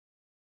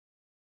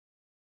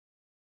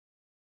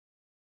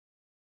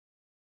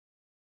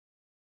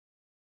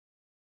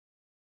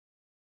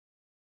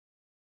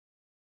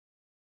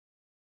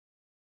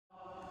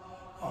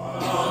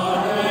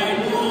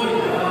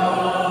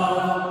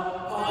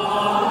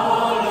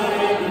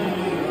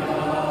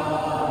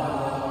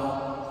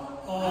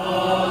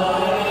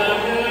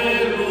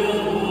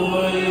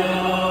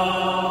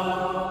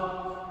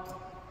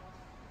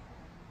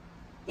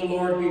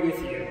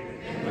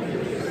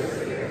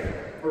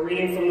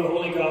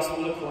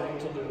Gospel according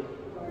to Luke.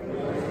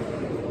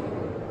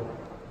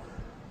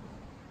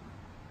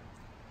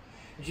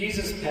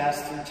 Jesus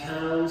passed through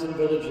towns and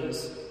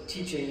villages,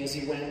 teaching as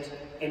he went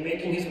and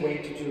making his way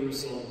to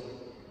Jerusalem.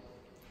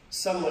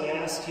 Someone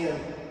asked him,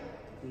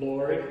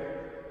 "Lord,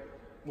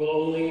 will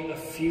only a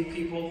few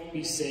people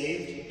be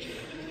saved?"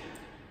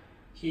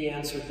 He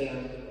answered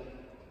them,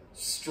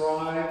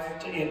 "Strive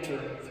to enter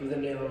through the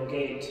narrow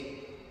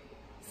gate.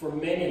 For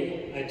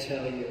many, I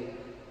tell you,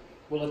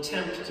 will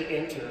attempt to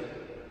enter,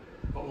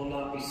 but will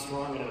not be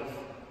strong enough.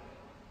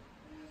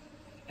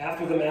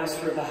 After the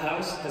master of the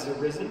house has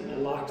arisen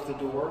and locked the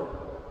door,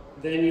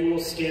 then you will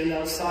stand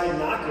outside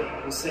knocking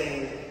and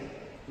saying,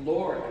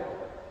 'Lord,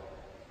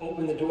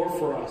 open the door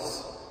for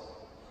us.'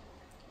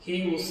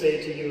 He will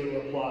say to you in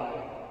reply,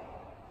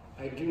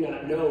 'I do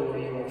not know where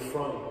you are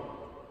from.'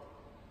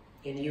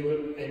 And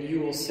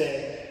you will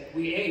say,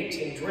 'We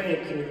ate and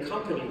drank in your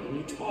company, and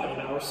you taught in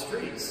our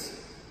streets.'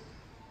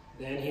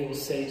 Then he will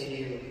say to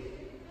you,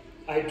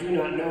 'I do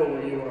not know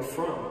where you are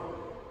from.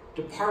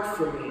 Depart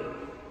from me,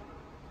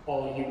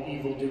 all you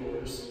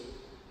evildoers.'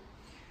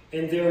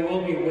 And there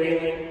will be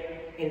wailing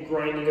and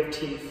grinding of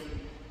teeth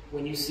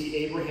when you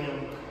see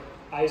Abraham,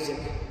 Isaac,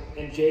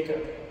 and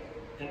Jacob,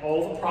 and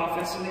all the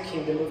prophets in the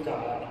kingdom of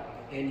God,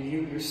 and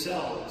you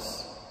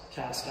yourselves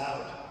cast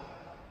out.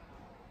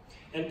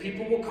 And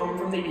people will come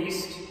from the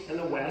east and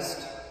the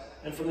west,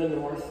 and from the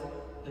north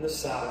and the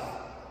south,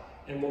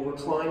 and will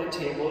recline at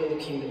table in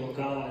the kingdom of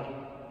God.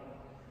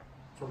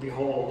 For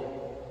behold,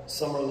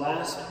 some are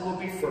last who will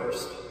be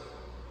first,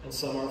 and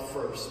some are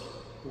first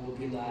who will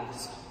be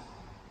last."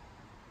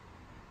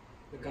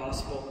 The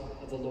Gospel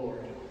of the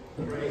Lord.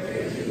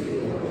 Praise to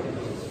you, Lord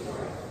Jesus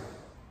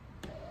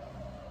Christ.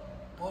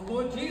 Our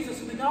Lord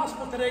Jesus in the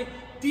Gospel today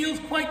deals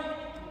quite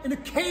in a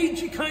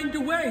cagey kind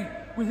of way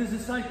with his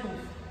disciples,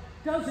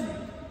 doesn't he?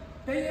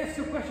 They ask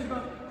a question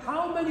about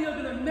how many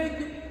are going to make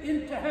it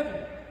into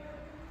heaven.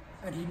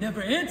 And he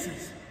never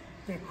answers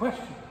their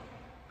question,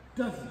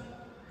 does he?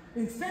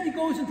 Instead, he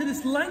goes into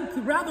this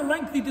rather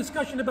lengthy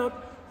discussion about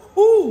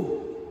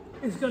who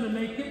is going to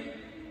make it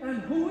and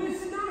who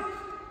is not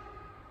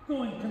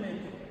going to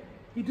make it.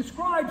 He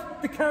describes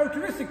the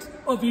characteristics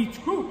of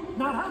each group,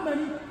 not how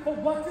many, but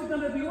what's it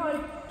going to be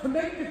like to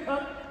make the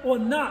cut or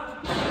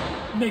not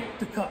make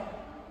the cut.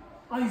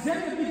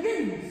 Isaiah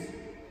begins.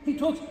 He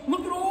talks,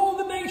 "Look at all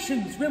the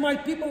nations where my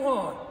people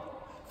are.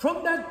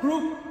 From that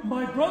group,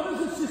 my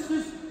brothers and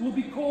sisters will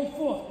be called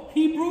forth."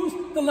 Hebrews,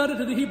 the letter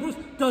to the Hebrews,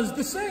 does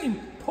the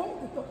same.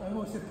 Paul, I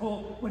always say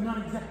Paul, we're not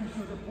exactly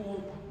sure that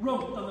Paul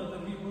wrote the letter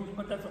to the Hebrews,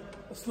 but that's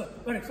a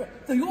slip. But anyway,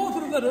 the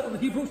author of the letter of the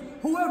Hebrews,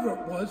 whoever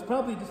it was,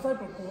 probably a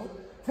disciple of Paul,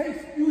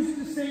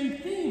 uses the same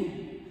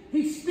theme.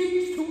 He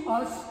speaks to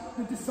us,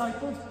 the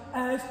disciples,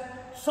 as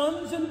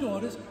sons and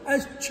daughters,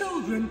 as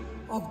children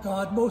of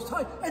God Most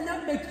High. And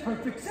that makes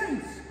perfect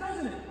sense,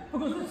 doesn't it?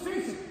 Because let's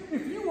face it,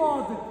 if you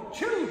are the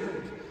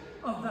children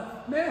of the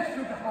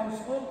master of the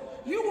household,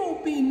 you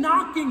won't be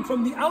knocking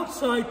from the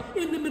outside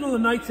in the middle of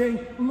the night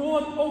saying,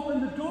 "Lord, open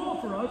the door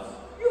for us."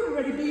 You'd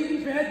already be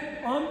in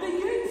bed on the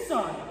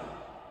inside.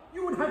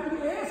 You would have to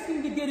be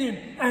asking to get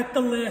in at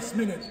the last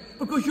minute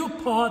because you're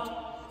part,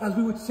 as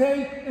we would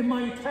say in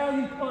my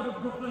Italian part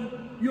of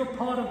Brooklyn, you're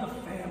part of the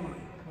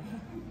family.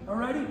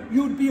 Alrighty?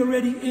 You'd be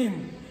already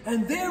in.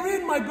 And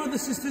therein, my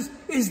brothers and sisters,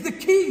 is the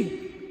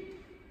key.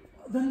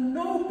 The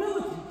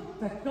nobility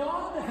that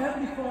God, the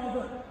Heavenly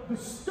Father,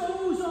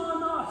 bestows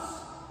on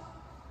us,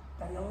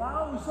 that he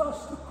allows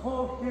us to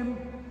call him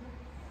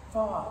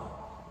Father.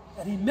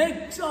 And he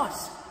makes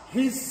us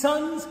his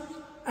sons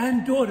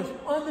and daughters.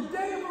 On the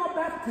day of our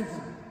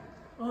baptism,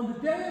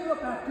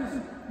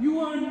 you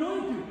are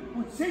anointed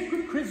with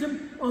sacred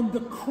chrism on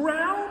the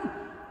crown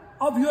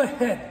of your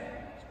head.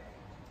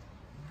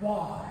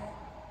 Why?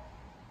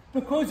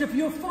 Because if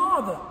your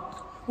father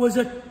was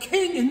a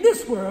king in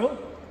this world,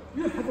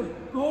 you have a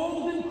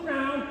golden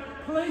crown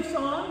placed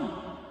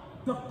on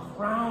the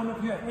crown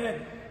of your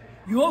head.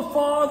 Your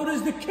father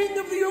is the king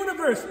of the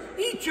universe.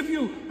 Each of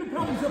you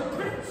becomes a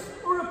prince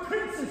or a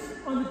princess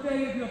on the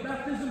day of your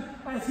baptism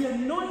as he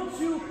anoints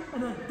you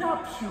and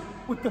adopts you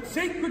with the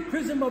sacred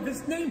chrism of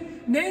his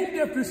name, named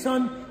after his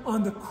son,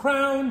 on the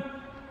crown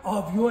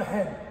of your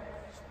head.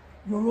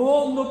 You're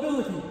all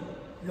nobility,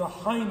 your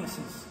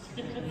highnesses.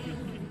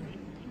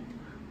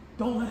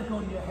 Don't let it go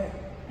to your head.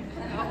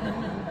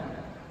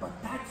 But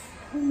that's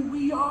who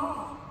we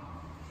are.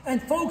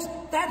 And folks,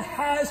 that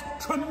has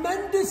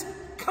tremendous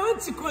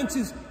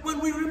consequences when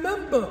we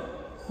remember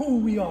who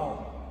we are.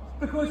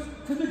 Because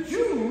to the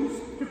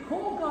Jews, to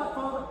call God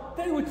Father,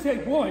 they would say,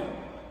 "Boy,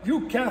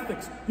 you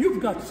Catholics,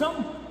 you've got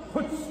some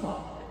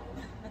chutzpah."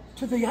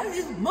 To the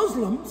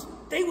Muslims,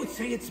 they would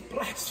say it's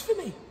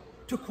blasphemy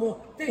to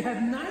call. They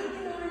have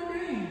 99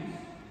 names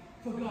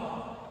for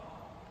God.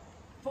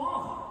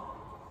 Father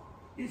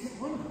is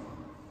one of them.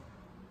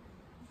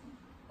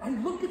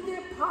 And look at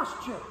their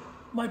posture,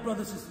 my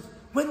brothers and sisters.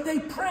 When they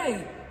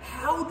pray,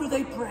 how do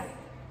they pray?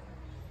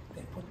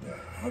 They put their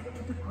head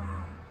to the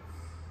ground.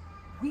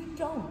 We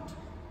don't.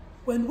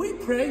 When we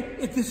pray,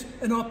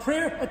 and our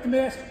prayer at the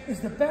Mass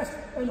is the best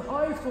and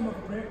highest form of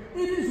a prayer,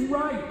 it is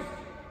right.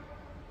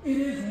 It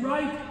is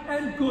right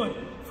and good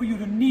for you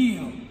to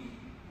kneel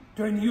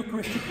during the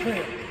Eucharistic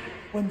prayer,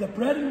 when the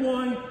bread and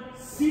wine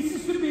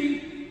ceases to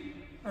be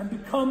and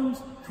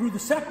becomes, through the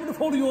sacrament of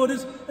Holy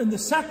Orders and the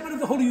sacrament of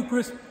the Holy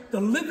Eucharist,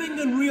 the living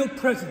and real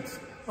presence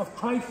of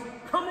Christ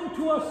coming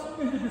to us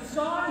in the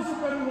disguise of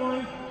bread and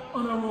wine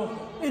on our altar.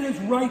 It is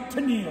right to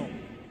kneel.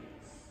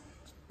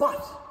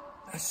 But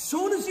as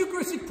soon as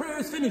Eucharistic prayer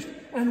is finished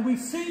and we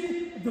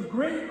sing the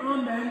great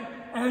Amen,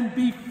 and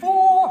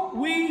before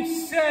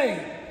we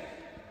say,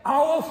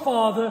 Our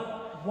Father,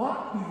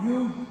 what do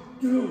you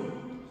do?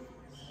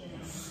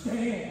 You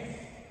stand.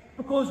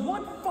 Because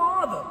what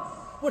father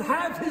would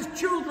have his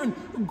children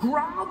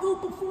grovel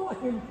before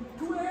him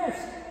to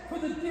ask for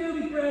the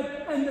daily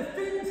bread and the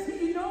things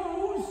he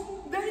knows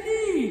they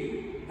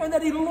need, and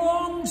that he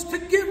longs to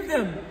give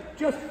them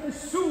just as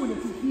soon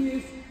as he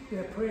hears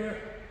their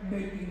prayer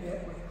making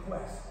their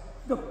request?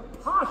 The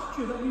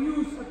posture that we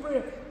use for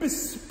prayer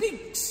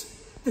bespeaks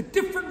the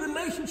different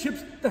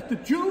relationships that the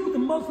Jew, the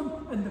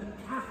Muslim, and the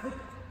Catholic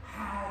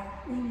have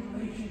in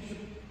relationship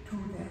to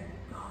their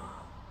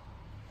God.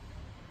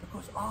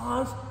 Because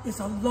ours is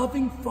a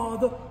loving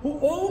Father who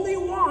only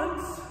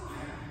wants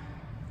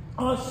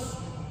us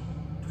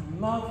to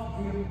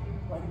love him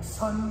like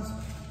sons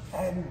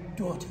and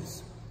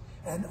daughters.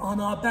 And on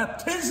our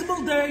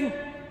baptismal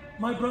day,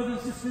 my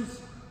brothers and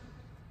sisters,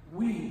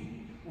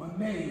 we were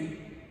made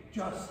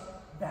just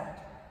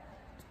that.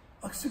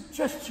 A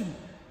suggestion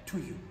to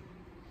you.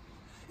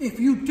 If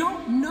you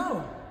don't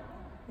know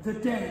the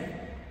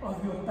day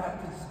of your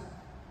baptism,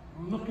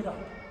 look it up.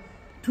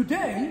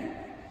 Today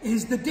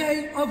is the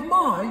day of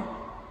my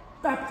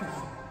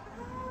baptism.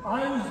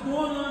 I was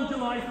born on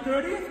July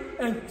 30th,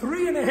 and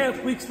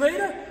 3.5 weeks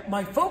later,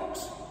 my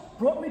folks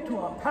brought me to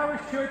our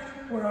parish church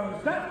where I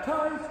was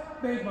baptized,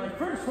 made my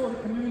first Holy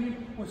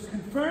Communion, was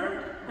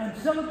confirmed, and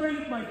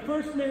celebrated my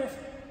first Mass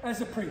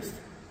as a priest.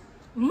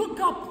 Look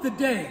up the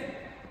day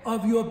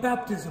of your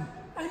baptism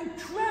and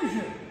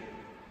treasure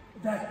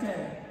that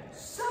day.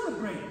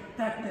 Celebrate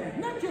that day.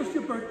 Not just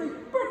your birthday.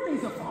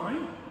 Birthdays are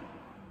fine.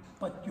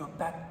 But your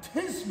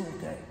baptismal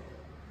day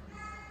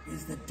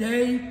is the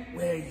day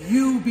where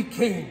you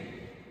became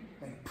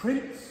a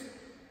prince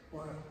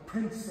or a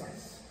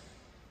princess.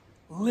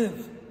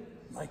 Live